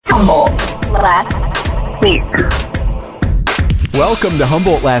Week. Welcome to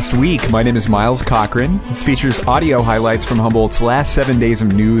Humboldt Last Week. My name is Miles Cochran. This features audio highlights from Humboldt's last 7 days of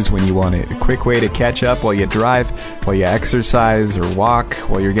news when you want it. A quick way to catch up while you drive, while you exercise or walk,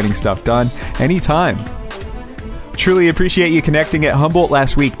 while you're getting stuff done, anytime. Truly appreciate you connecting at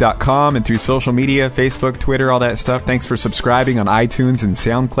HumboldtLastWeek.com and through social media, Facebook, Twitter, all that stuff. Thanks for subscribing on iTunes and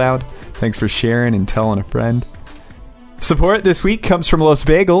SoundCloud. Thanks for sharing and telling a friend. Support this week comes from Los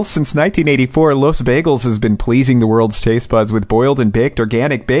Bagels. Since 1984, Los Bagels has been pleasing the world's taste buds with boiled and baked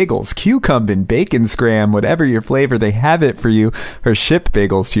organic bagels, cucumber, bacon scram, whatever your flavor, they have it for you, or ship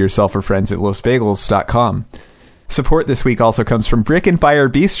bagels to yourself or friends at losbagels.com. Support this week also comes from Brick and Fire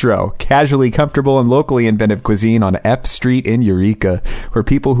Bistro, casually comfortable and locally inventive cuisine on F Street in Eureka, where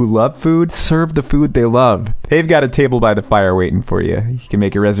people who love food serve the food they love. They've got a table by the fire waiting for you. You can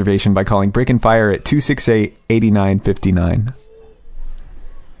make a reservation by calling Brick and Fire at 268-8959.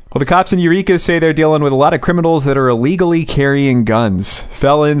 Well, the cops in Eureka say they're dealing with a lot of criminals that are illegally carrying guns.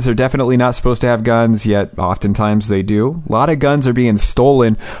 Felons are definitely not supposed to have guns, yet oftentimes they do. A lot of guns are being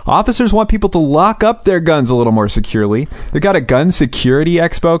stolen. Officers want people to lock up their guns a little more securely. They've got a gun security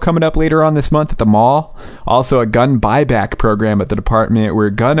expo coming up later on this month at the mall. Also a gun buyback program at the department where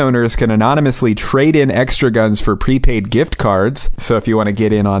gun owners can anonymously trade in extra guns for prepaid gift cards. So if you want to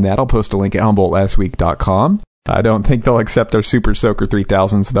get in on that, I'll post a link at HumboldtLastWeek.com. I don't think they'll accept our Super Soaker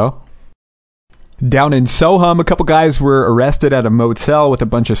 3000s, though. Down in Soham, a couple guys were arrested at a motel with a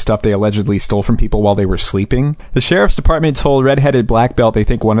bunch of stuff they allegedly stole from people while they were sleeping. The sheriff's department told Red-Headed Black Belt they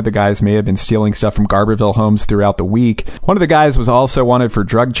think one of the guys may have been stealing stuff from Garberville homes throughout the week. One of the guys was also wanted for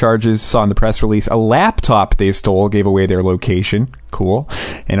drug charges. Saw in the press release a laptop they stole gave away their location. Cool.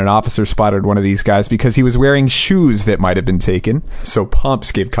 And an officer spotted one of these guys because he was wearing shoes that might have been taken. So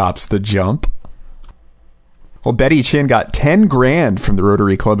Pumps gave cops the jump. Well, Betty Chin got $10,000 from the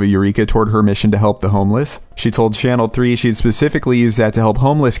Rotary Club of Eureka toward her mission to help the homeless. She told Channel 3 she'd specifically use that to help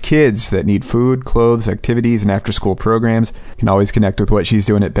homeless kids that need food, clothes, activities, and after-school programs. You can always connect with what she's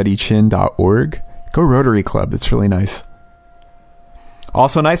doing at bettychin.org. Go Rotary Club. It's really nice.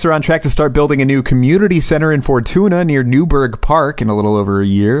 Also nice, they're on track to start building a new community center in Fortuna near Newburgh Park in a little over a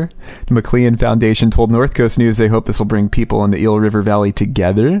year. The McLean Foundation told North Coast News they hope this will bring people in the Eel River Valley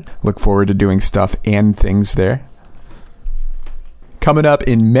together. Look forward to doing stuff and things there. Coming up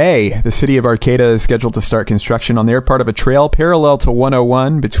in May, the city of Arcata is scheduled to start construction on their part of a trail parallel to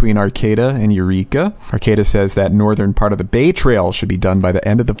 101 between Arcata and Eureka. Arcata says that northern part of the Bay Trail should be done by the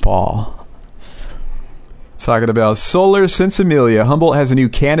end of the fall. Talking about Solar Sensimilia, Humboldt has a new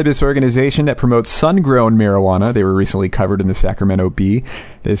cannabis organization that promotes sun-grown marijuana. They were recently covered in the Sacramento Bee.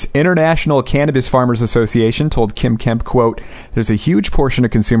 This International Cannabis Farmers Association told Kim Kemp, quote, "There's a huge portion of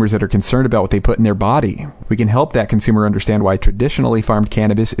consumers that are concerned about what they put in their body. We can help that consumer understand why traditionally farmed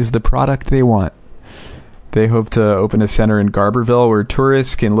cannabis is the product they want." They hope to open a center in Garberville where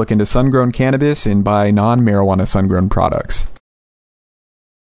tourists can look into sun-grown cannabis and buy non-marijuana sun-grown products.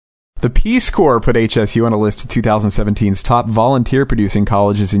 The Peace Corps put HSU on a list of 2017's top volunteer-producing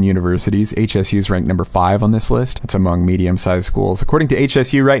colleges and universities. HSU is ranked number 5 on this list. It's among medium-sized schools. According to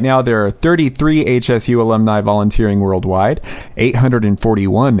HSU, right now there are 33 HSU alumni volunteering worldwide.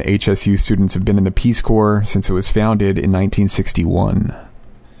 841 HSU students have been in the Peace Corps since it was founded in 1961.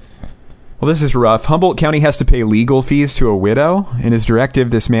 Well, this is rough. Humboldt County has to pay legal fees to a widow. In his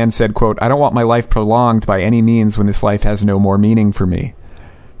directive, this man said, quote, "I don't want my life prolonged by any means when this life has no more meaning for me."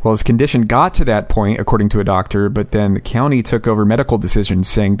 Well, his condition got to that point, according to a doctor, but then the county took over medical decisions,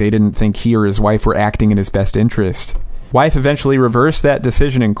 saying they didn't think he or his wife were acting in his best interest. Wife eventually reversed that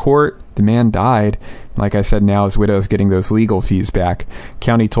decision in court. The man died. Like I said, now his widow is getting those legal fees back.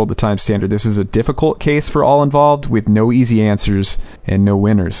 County told the Times-Standard this is a difficult case for all involved, with no easy answers and no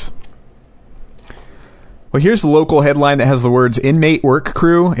winners. Well, here's the local headline that has the words inmate work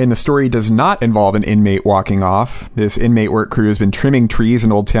crew, and the story does not involve an inmate walking off. This inmate work crew has been trimming trees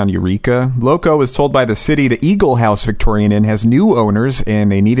in Old Town Eureka. Loco was told by the city the Eagle House Victorian Inn has new owners, and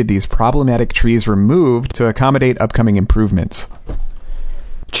they needed these problematic trees removed to accommodate upcoming improvements.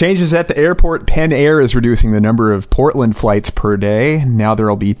 Changes at the airport. Penn Air is reducing the number of Portland flights per day. Now there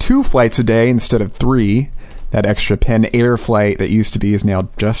will be 2 flights a day instead of 3. That extra Penn Air flight that used to be is now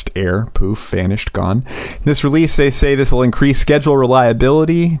just Air. Poof, vanished, gone. In this release, they say this will increase schedule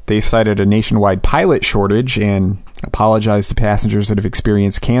reliability. They cited a nationwide pilot shortage and apologized to passengers that have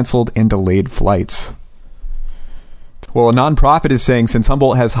experienced canceled and delayed flights. Well, a nonprofit is saying since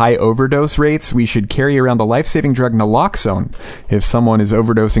Humboldt has high overdose rates, we should carry around the life-saving drug naloxone. If someone is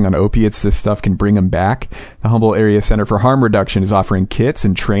overdosing on opiates, this stuff can bring them back. The Humboldt Area Center for Harm Reduction is offering kits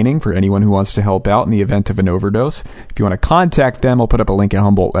and training for anyone who wants to help out in the event of an overdose. If you want to contact them, I'll put up a link at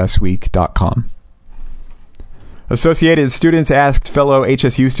HumboldtLastWeek.com. Associated students asked fellow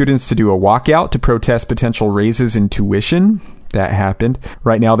HSU students to do a walkout to protest potential raises in tuition. That happened.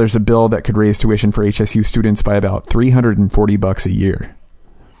 Right now, there's a bill that could raise tuition for HSU students by about $340 a year.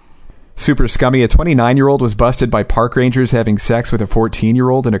 Super scummy. A 29-year-old was busted by park rangers having sex with a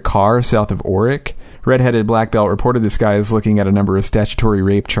 14-year-old in a car south of Orick. Redheaded black belt reported this guy is looking at a number of statutory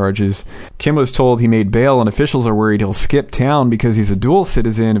rape charges. Kim was told he made bail, and officials are worried he'll skip town because he's a dual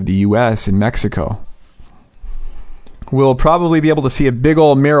citizen of the U.S. and Mexico. We'll probably be able to see a big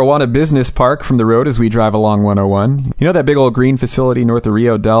old marijuana business park from the road as we drive along 101. You know that big old green facility north of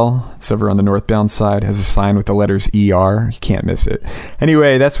Rio Del? It's over on the northbound side. Has a sign with the letters ER. You can't miss it.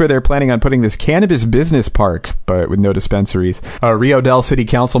 Anyway, that's where they're planning on putting this cannabis business park, but with no dispensaries. A Rio Del City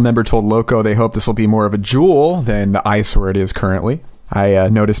Council member told Loco they hope this will be more of a jewel than the eyesore it is currently. I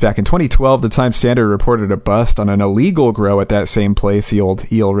noticed back in 2012, the Times-Standard reported a bust on an illegal grow at that same place, the old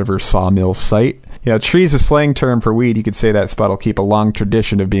Eel River Sawmill site. Yeah, tree's a slang term for weed. You could say that spot will keep a long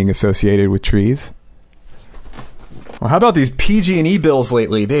tradition of being associated with trees. Well, how about these PG&E bills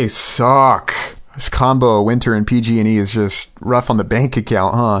lately? They suck. This combo of winter and PG&E is just rough on the bank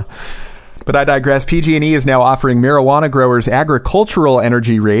account, huh? But I digress. PG&E is now offering marijuana growers agricultural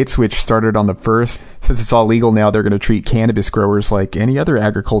energy rates, which started on the 1st. Since it's all legal now, they're going to treat cannabis growers like any other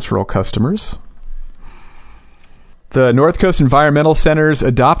agricultural customers. The North Coast Environmental Center's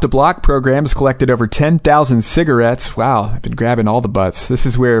Adopt a Block program has collected over 10,000 cigarettes. Wow, I've been grabbing all the butts. This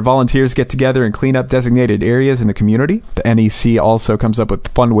is where volunteers get together and clean up designated areas in the community. The NEC also comes up with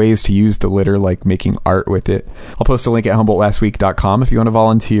fun ways to use the litter, like making art with it. I'll post a link at HumboldtLastWeek.com if you want to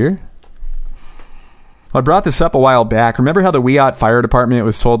volunteer. I brought this up a while back. Remember how the Wiyot Fire Department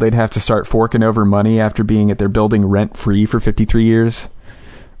was told they'd have to start forking over money after being at their building rent-free for 53 years?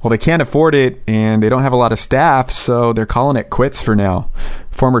 Well, they can't afford it, and they don't have a lot of staff, so they're calling it quits for now.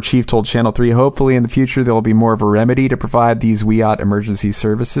 Former chief told Channel 3, hopefully in the future there will be more of a remedy to provide these Wiyot emergency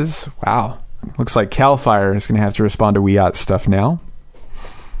services. Wow. Looks like CAL FIRE is going to have to respond to Wiyot stuff now.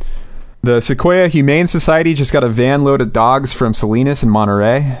 The Sequoia Humane Society just got a van load of dogs from Salinas and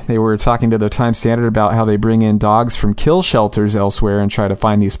Monterey. They were talking to the Times-Standard about how they bring in dogs from kill shelters elsewhere and try to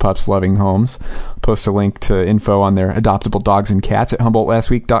find these pups loving homes. I'll post a link to info on their adoptable dogs and cats at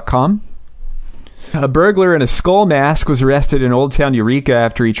HumboldtLastWeek.com. A burglar in a skull mask was arrested in Old Town Eureka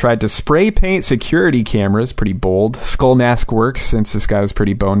after he tried to spray paint security cameras. Pretty bold. Skull mask works since this guy was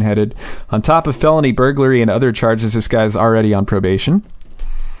pretty boneheaded. On top of felony burglary and other charges, this guy's already on probation.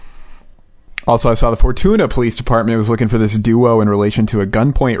 Also, I saw the Fortuna Police Department was looking for this duo in relation to a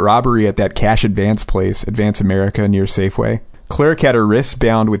gunpoint robbery at that Cash Advance place, Advance America, near Safeway. Clerk had her wrists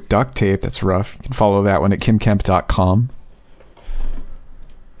bound with duct tape. That's rough. You can follow that one at kimkemp.com.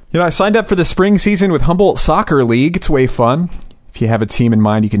 You know, I signed up for the spring season with Humboldt Soccer League. It's way fun. If you have a team in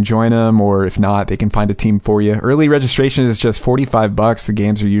mind, you can join them, or if not, they can find a team for you. Early registration is just $45. The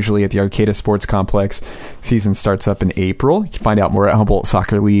games are usually at the Arcata Sports Complex. Season starts up in April. You can find out more at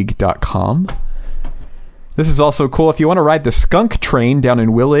HumboldtSoccerLeague.com. This is also cool. If you want to ride the skunk train down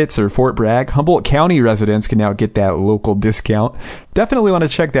in Willits or Fort Bragg, Humboldt County residents can now get that local discount. Definitely want to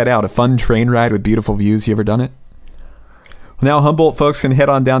check that out. A fun train ride with beautiful views. You ever done it? Now Humboldt folks can head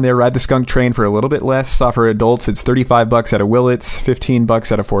on down there, ride the skunk train for a little bit less. So for adults, it's $35 out of Willits,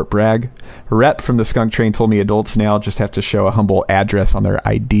 $15 out of Fort Bragg. A rep from the skunk train told me adults now just have to show a Humboldt address on their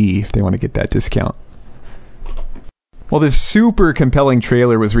ID if they want to get that discount. Well, this super compelling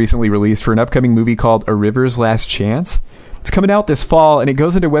trailer was recently released for an upcoming movie called A River's Last Chance. It's coming out this fall, and it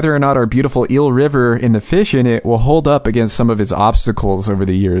goes into whether or not our beautiful Eel River and the fish in it will hold up against some of its obstacles over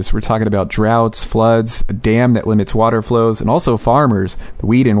the years. We're talking about droughts, floods, a dam that limits water flows, and also farmers. The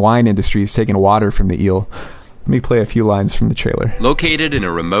weed and wine industry is taking water from the eel. Let me play a few lines from the trailer. Located in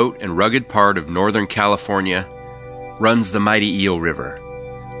a remote and rugged part of Northern California runs the mighty Eel River,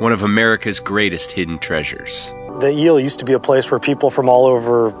 one of America's greatest hidden treasures. The Eel used to be a place where people from all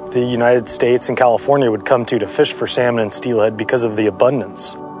over the United States and California would come to fish for salmon and steelhead because of the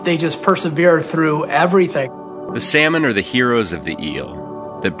abundance. They just persevere through everything. The salmon are the heroes of the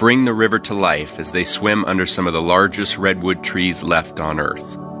eel that bring the river to life as they swim under some of the largest redwood trees left on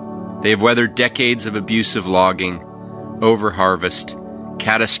Earth. They have weathered decades of abusive logging, overharvest,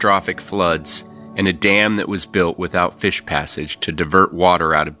 catastrophic floods, and a dam that was built without fish passage to divert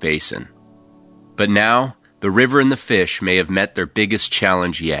water out of basin. But now, the river and the fish may have met their biggest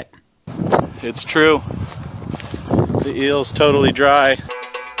challenge yet. It's true. The eel's totally dry.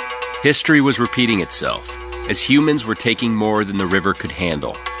 History was repeating itself as humans were taking more than the river could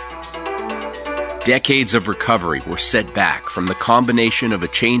handle. Decades of recovery were set back from the combination of a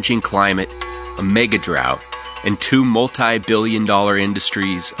changing climate, a mega drought, and two multi-billion-dollar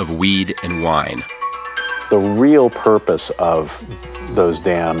industries of weed and wine. The real purpose of those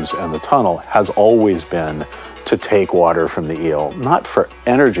dams and the tunnel has always been to take water from the eel, not for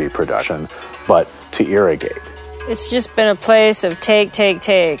energy production, but to irrigate. It's just been a place of take.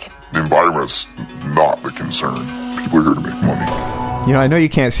 The environment's not the concern. People are here to make money. You know, I know you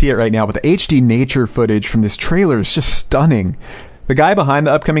can't see it right now, but the HD nature footage from this trailer is just stunning. The guy behind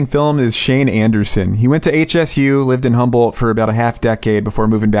the upcoming film is Shane Anderson. He went to HSU, lived in Humboldt for about a half decade before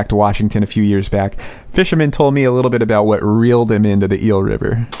moving back to Washington a few years back. Fisherman told me a little bit about what reeled him into the Eel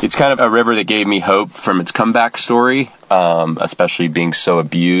River. It's kind of a river that gave me hope from its comeback story, especially being so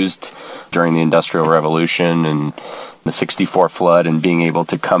abused during the Industrial Revolution and the 64 flood, and being able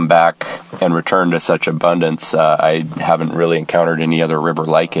to come back and return to such abundance. I haven't really encountered any other river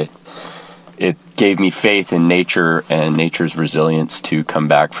like it. It gave me faith in nature and nature's resilience to come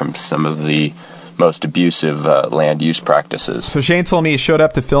back from some of the most abusive land use practices. So Shane told me he showed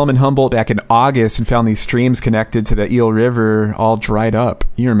up to film in Humboldt back in August and found these streams connected to the Eel River all dried up.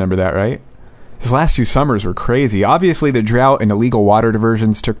 You remember that, right? His last 2 summers were crazy. Obviously, the drought and illegal water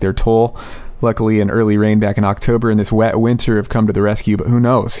diversions took their toll. Luckily, an early rain back in October and this wet winter have come to the rescue, but who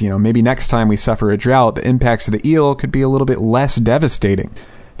knows? You know, maybe next time we suffer a drought, the impacts of the eel could be a little bit less devastating.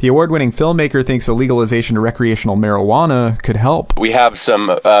 The award-winning filmmaker thinks the legalization of recreational marijuana could help. We have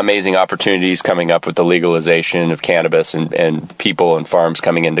some amazing opportunities coming up with the legalization of cannabis and people and farms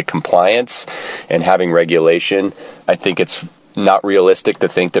coming into compliance and having regulation. I think it's not realistic to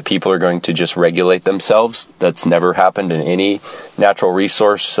think that people are going to just regulate themselves. That's never happened in any natural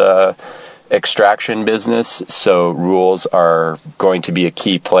resource extraction business. So rules are going to be a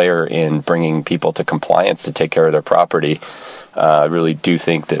key player in bringing people to compliance to take care of their property. I really do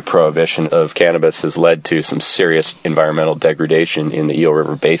think that prohibition of cannabis has led to some serious environmental degradation in the Eel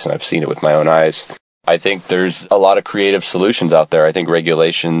River Basin. I've seen it with my own eyes. I think there's a lot of creative solutions out there. I think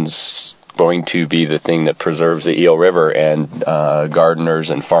regulation's going to be the thing that preserves the Eel River, and gardeners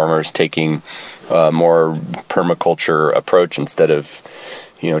and farmers taking a more permaculture approach instead of,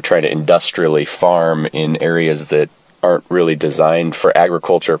 trying to industrially farm in areas that aren't really designed for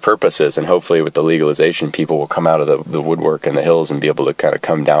agriculture purposes. And hopefully with the legalization, people will come out of the woodwork in the hills and be able to kind of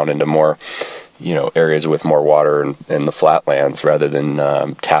come down into more, areas with more water and the flatlands, rather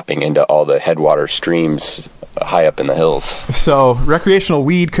than tapping into all the headwater streams high up in the hills. So recreational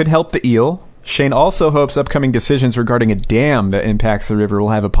weed could help the eel. Shane also hopes upcoming decisions regarding a dam that impacts the river will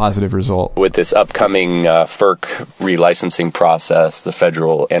have a positive result. With this upcoming FERC relicensing process, the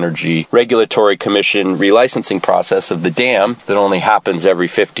Federal Energy Regulatory Commission relicensing process of the dam that only happens every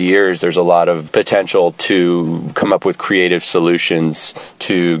 50 years, there's a lot of potential to come up with creative solutions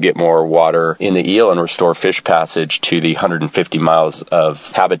to get more water in the eel and restore fish passage to the 150 miles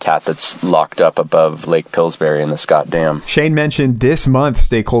of habitat that's locked up above Lake Pillsbury and the Scott Dam. Shane mentioned this month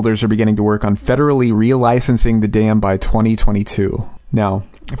stakeholders are beginning to work on federally relicensing the dam by 2022. Now,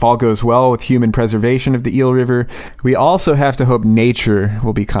 if all goes well with human preservation of the Eel River, we also have to hope nature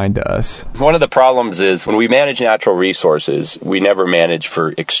will be kind to us. One of the problems is when we manage natural resources, we never manage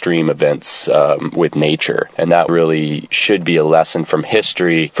for extreme events with nature. And that really should be a lesson from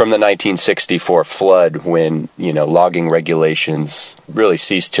history from the 1964 flood, when, logging regulations really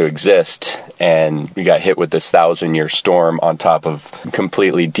ceased to exist. And we got hit with this 1,000-year storm on top of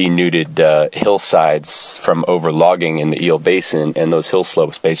completely denuded hillsides from overlogging in the Eel Basin, and those hill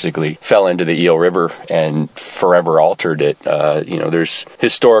slopes basically fell into the Eel River and forever altered it. There's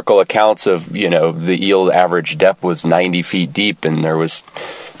historical accounts of, the eel average depth was 90 feet deep, and there was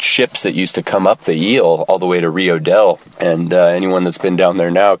ships that used to come up the eel all the way to Rio Dell. And anyone that's been down there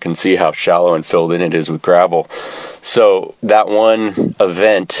now can see how shallow and filled in it is with gravel. So that one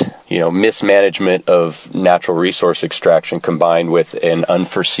event, mismanagement of natural resource extraction combined with an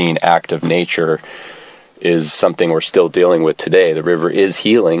unforeseen act of nature is something we're still dealing with today. The river is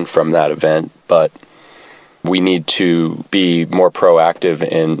healing from that event, but we need to be more proactive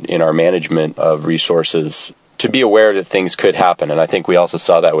in our management of resources to be aware that things could happen. And I think we also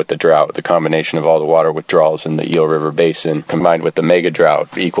saw that with the drought. The combination of all the water withdrawals in the Eel River Basin combined with the mega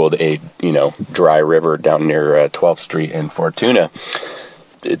drought equaled a, dry river down near 12th Street in Fortuna.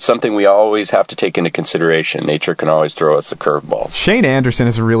 It's something we always have to take into consideration. Nature can always throw us the curveball. Shane Anderson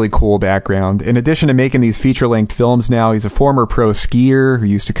has a really cool background. In addition to making these feature-length films now, he's a former pro skier who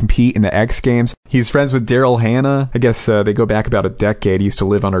used to compete in the X Games. He's friends with Daryl Hannah. I guess they go back about a decade. He used to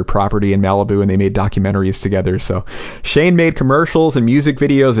live on her property in Malibu, and they made documentaries together. So Shane made commercials and music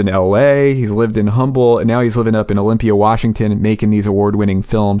videos in L.A. He's lived in Humboldt, and now he's living up in Olympia, Washington, making these award-winning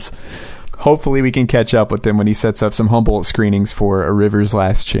films. hopefully we can catch up with him when he sets up some Humboldt screenings for A River's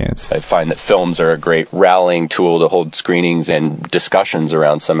Last Chance. I find that films are a great rallying tool to hold screenings and discussions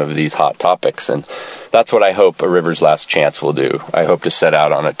around some of these hot topics, and that's what I hope A River's Last Chance will do. I hope to set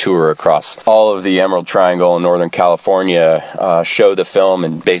out on a tour across all of the Emerald Triangle in Northern California, show the film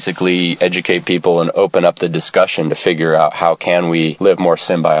and basically educate people and open up the discussion to figure out how can we live more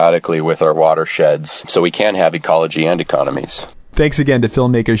symbiotically with our watersheds so we can have ecology and economies. Thanks again to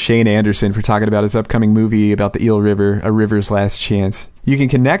filmmaker Shane Anderson for talking about his upcoming movie about the Eel River, A River's Last Chance. You can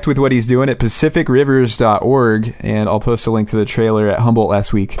connect with what he's doing at pacificrivers.org, and I'll post a link to the trailer at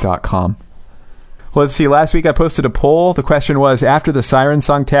humboldtlastweek.com. Let's see, last week I posted a poll. The question was, after the Siren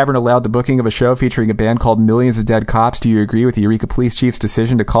Song Tavern allowed the booking of a show featuring a band called Millions of Dead Cops, do you agree with the Eureka Police Chief's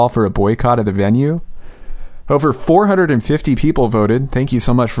decision to call for a boycott of the venue? Over 450 people voted. Thank you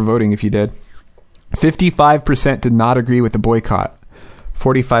so much for voting if you did. 55% did not agree with the boycott.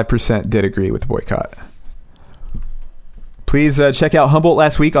 45% did agree with the boycott. Please check out Humboldt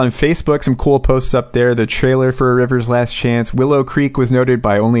Last Week on Facebook. Some cool posts up there. The trailer for A River's Last Chance. Willow Creek was noted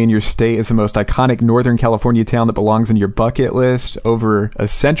by Only in Your State as the most iconic Northern California town that belongs in your bucket list. Over a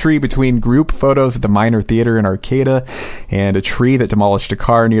century between group photos at the Minor Theater in Arcata and a tree that demolished a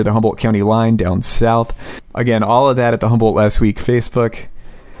car near the Humboldt County line down south. Again, all of that at the Humboldt Last Week Facebook.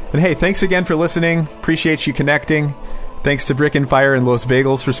 And hey, thanks again for listening. Appreciate you connecting. Thanks to Brick and Fire and Los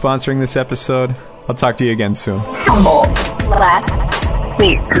Bagels for sponsoring this episode. I'll talk to you again soon. Humboldt Last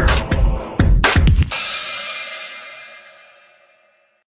Week.